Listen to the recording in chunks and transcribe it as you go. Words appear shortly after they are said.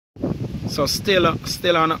So still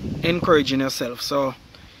on encouraging yourself. So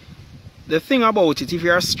the thing about it, if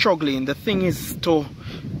you are struggling, the thing is to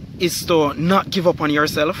not give up on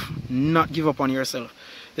yourself. Not give up on yourself.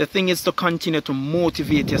 The thing is to continue to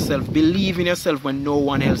motivate yourself. Believe in yourself when no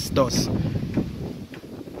one else does.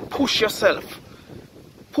 Push yourself.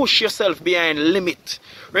 Push yourself beyond limit.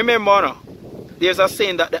 Remember now, there's a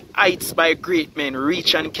saying that the heights by great men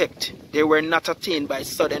reach and kept, they were not attained by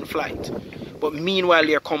sudden flight. But meanwhile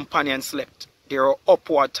their companions slept. They were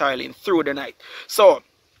upward toiling through the night. So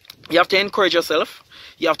you have to encourage yourself.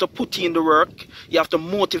 You have to put in the work. You have to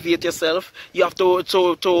motivate yourself. You have to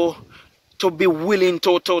be willing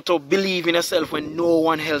to believe in yourself when no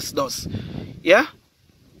one else does. Yeah?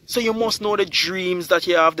 So you must know the dreams that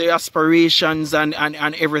you have, the aspirations and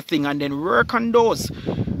everything, and then work on those.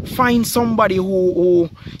 Find somebody who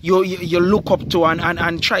you look up to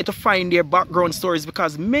and try to find their background stories,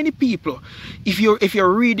 because many people, if you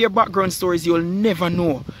read their background stories, you'll never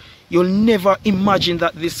know. You'll never imagine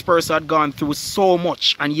that this person had gone through so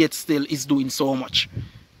much and yet still is doing so much.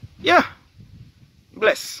 Yeah.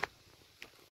 Bless.